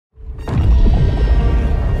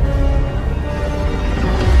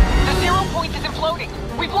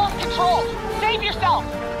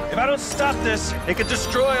this, it could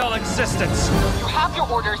destroy all existence. You have your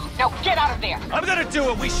orders. Now get out of there. I'm gonna do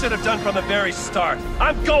what we should have done from the very start.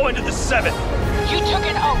 I'm going to the 7th. You took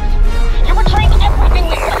an oath. You're betraying everything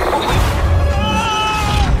we said, okay?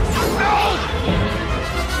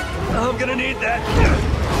 I'm gonna need that.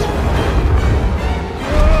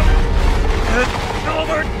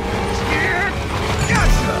 Over here.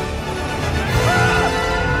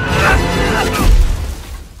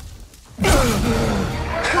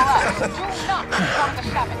 Do not become the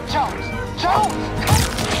 7th. Jones! Jones!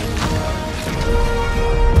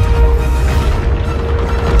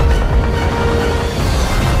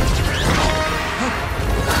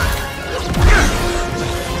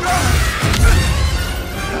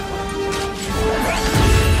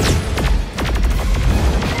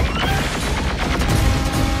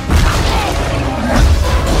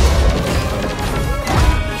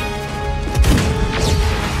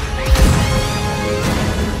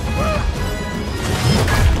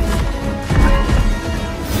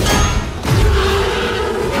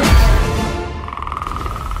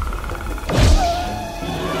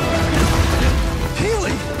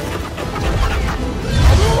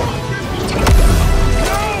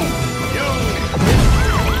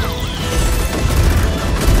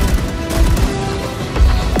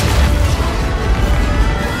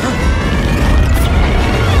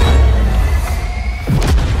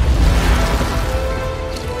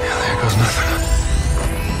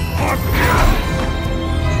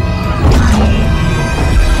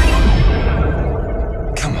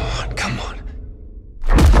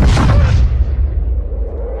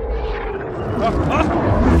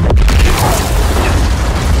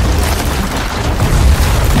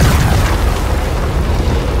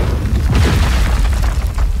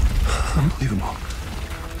 Unbelievable.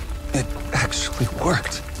 It actually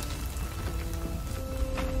worked.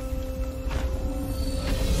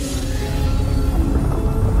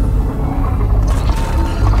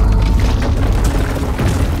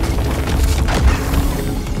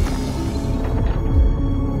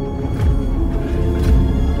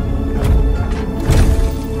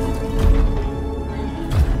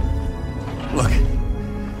 Look,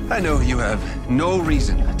 I know you have no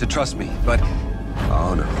reason to trust me, but...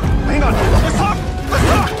 Oh, no. Hang on! Let's talk! Let's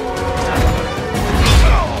talk!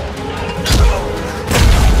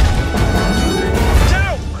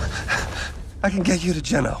 Geno! I can get you to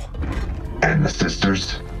Geno. And the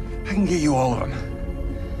sisters? I can get you all of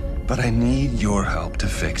them. But I need your help to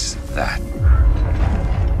fix that.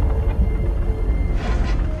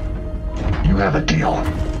 You have a deal.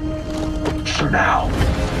 For now.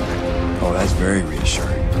 Oh, that's very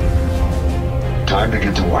reassuring. Time to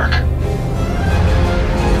get to work.